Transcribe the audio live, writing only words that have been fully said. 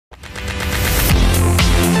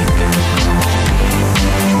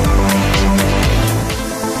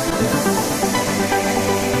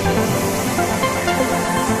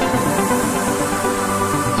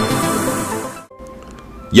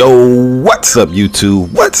Yo, what's up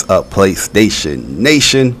YouTube? What's up PlayStation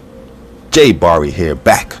Nation? Jay Barry here,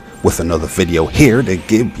 back with another video here to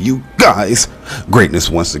give you guys greatness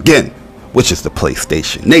once again, which is the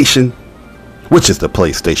PlayStation Nation, which is the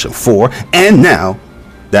PlayStation 4, and now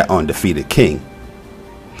that undefeated king,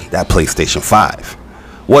 that PlayStation 5.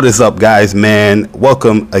 What is up guys, man?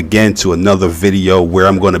 Welcome again to another video where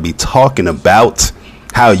I'm going to be talking about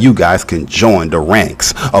how you guys can join the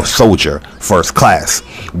ranks of Soldier First Class.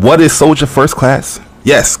 What is Soldier First Class?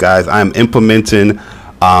 Yes guys, I'm implementing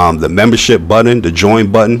the membership button, the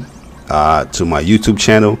join button to my YouTube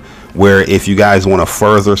channel, where if you guys want to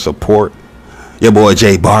further support your boy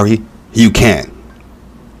Jay Barry, you can.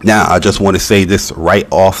 Now I just want to say this right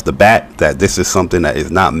off the bat, that this is something that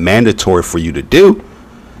is not mandatory for you to do,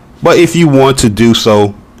 but if you want to do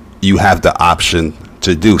so, you have the option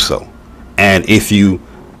to do so. And if you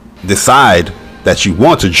decide that you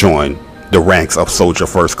want to join the ranks of Soldier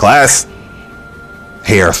First Class,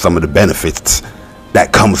 here are some of the benefits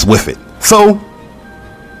that comes with it. So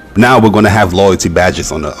now we're going to have loyalty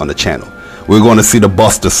badges on the channel. We're going to see the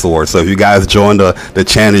Buster Sword. So if you guys join the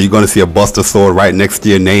channel, you're going to see a Buster Sword right next to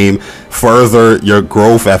your name. Further your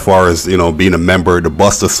growth as far as, you know, being a member, the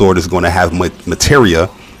Buster Sword is going to have materia,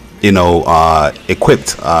 you know,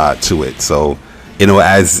 equipped to it. So, you know,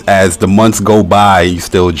 as the months go by, you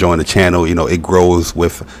still join the channel, you know, it grows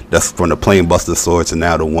with from the plain Buster Sword to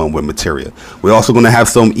now the one with materia. We're also going to have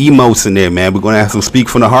some emotes in there, man. We're going to have some speak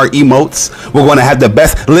from the heart emotes. We're going to have the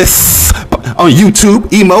best lists on YouTube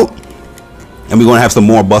emote, and we're going to have some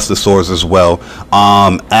more Buster Swords as well.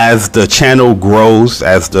 As the channel grows,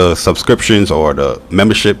 as the subscriptions or the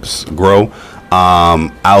memberships grow,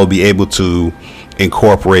 I'll be able to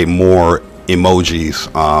incorporate more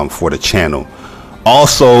emojis for the channel.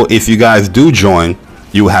 Also, if you guys do join,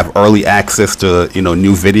 you have early access to, you know,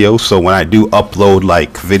 new videos. So when I do upload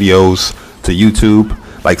like videos to YouTube,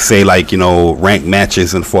 like say like, you know, ranked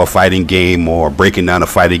matches and for a fighting game, or breaking down a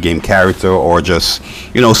fighting game character, or just,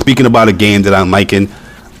 you know, speaking about a game that I'm liking,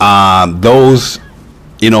 those,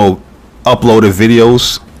 you know, uploaded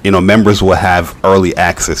videos, you know, members will have early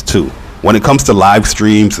access to. When it comes to live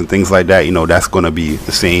streams and things like that, you know, that's going to be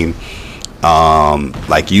the same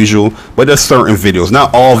like usual, but there's certain videos, not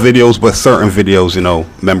all videos, but certain videos, you know,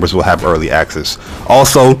 members will have early access.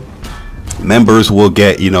 Also, members will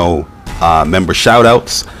get, you know, member shout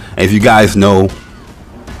outs. And if you guys know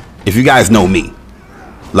me,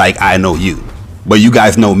 like I know you, but you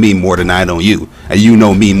guys know me more than I know you, and you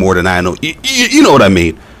know me more than I know you know what I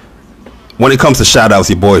mean. When it comes to shout outs,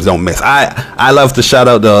 your boys don't miss. I love to shout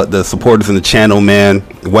out the supporters in the channel, man.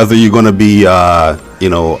 Whether you're gonna be you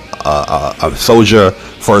know, a Soldier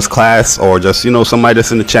First Class, or just, you know, somebody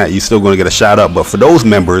that's in the chat, you're still going to get a shout out. But for those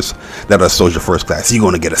members that are Soldier First Class, you're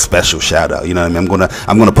going to get a special shout out. You know what I mean?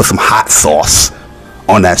 I'm gonna put some hot sauce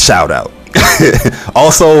on that shout out.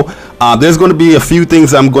 Also, there's going to be a few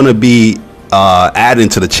things I'm going to be adding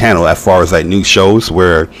to the channel as far as like new shows,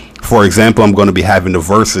 where, for example, I'm going to be having the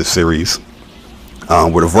Versus series,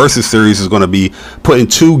 where the Versus series is going to be putting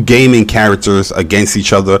two gaming characters against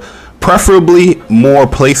each other, preferably more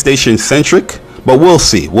PlayStation centric, but we'll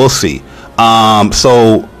see.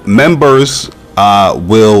 So members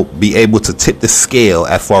will be able to tip the scale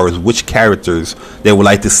as far as which characters they would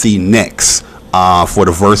like to see next for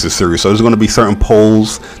the Versus series. So there's going to be certain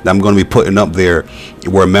polls that I'm going to be putting up there,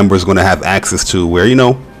 where members are going to have access to, where, you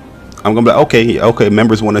know, I'm going to be like, okay,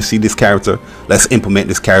 members want to see this character, let's implement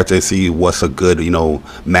this character and see what's a good, you know,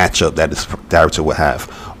 matchup that this character will have.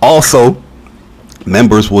 Also,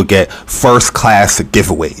 members will get first class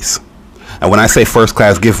giveaways. And when I say first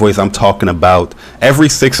class giveaways, I'm talking about every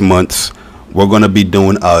 6 months we're going to be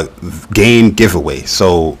doing a game giveaway.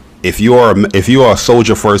 So if you are a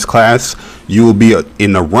Soldier First Class, you will be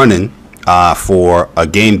in the running for a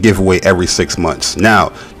game giveaway every 6 months. Now,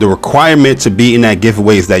 the requirement to be in that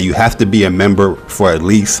giveaway is that you have to be a member for at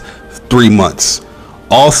least 3 months.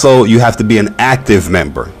 Also, you have to be an active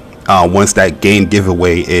member once that game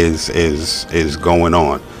giveaway is going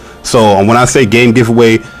on. So when I say game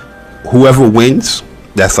giveaway, whoever wins,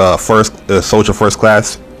 that's a Soldier First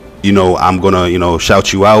Class, you know, I'm gonna, you know,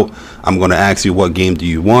 shout you out. I'm gonna ask you what game do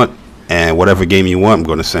you want, and whatever game you want, I'm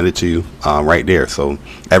gonna send it to you right there. So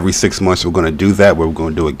every 6 months we're gonna do that, where we're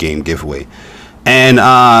gonna do a game giveaway. And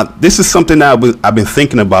this is something that I've been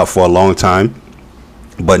thinking about for a long time,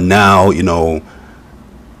 but now, you know,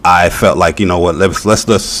 I felt like, you know what, let's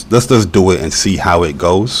just do it and see how it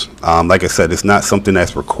goes. Like I said, it's not something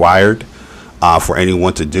that's required for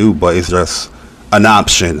anyone to do, but it's just an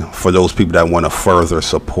option for those people that want to further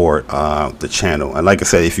support the channel. And like I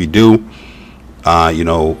said, if you do, you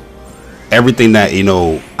know, everything that, you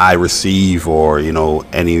know, I receive, or, you know,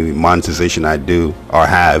 any monetization I do or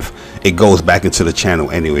have, it goes back into the channel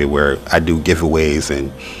anyway, where I do giveaways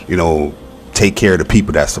and, you know, take care of the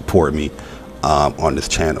people that support me on this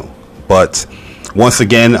channel. But once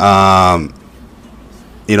again,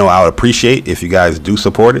 you know, I would appreciate if you guys do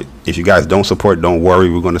support it. If you guys don't support it, don't worry,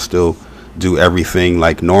 we're going to still do everything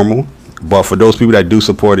like normal. But for those people that do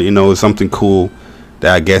support it, you know, it's something cool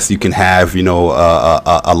that I guess you can have, you know,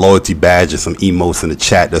 a loyalty badge and some emotes in the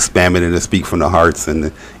chat to spam it and to speak from the hearts,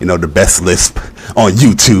 and, you know, the best lisp on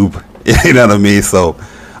YouTube. You know what I mean? So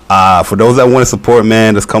for those that want to support,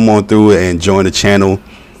 man, just come on through and join the channel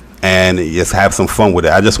and just have some fun with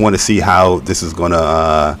it. I just want to see how this is going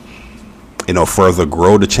to, you know, further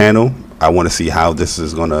grow the channel. I want to see how this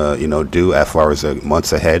is going to, you know, do as far as the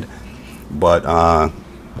months ahead. But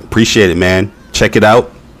appreciate it, man. Check it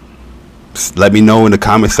out. Just let me know in the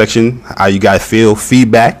comment section how you guys feel.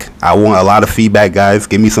 Feedback. I want a lot of feedback, guys.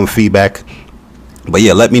 Give me some feedback. But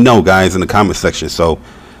yeah, let me know, guys, in the comment section. So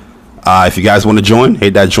if you guys want to join,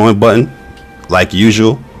 hit that join button like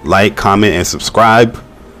usual. Like, comment, and subscribe.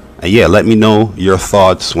 And yeah, let me know your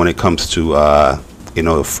thoughts when it comes to you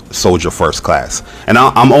know, Soldier First Class. And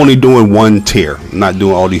I'm only doing one tier. I'm not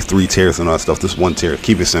doing all these 3 tiers and all that stuff. Just one tier.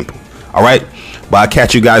 Keep it simple. All right, but I'll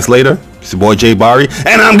catch you guys later. It's your boy Jay Barry,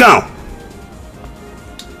 and I'm gone.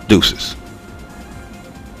 Deuces.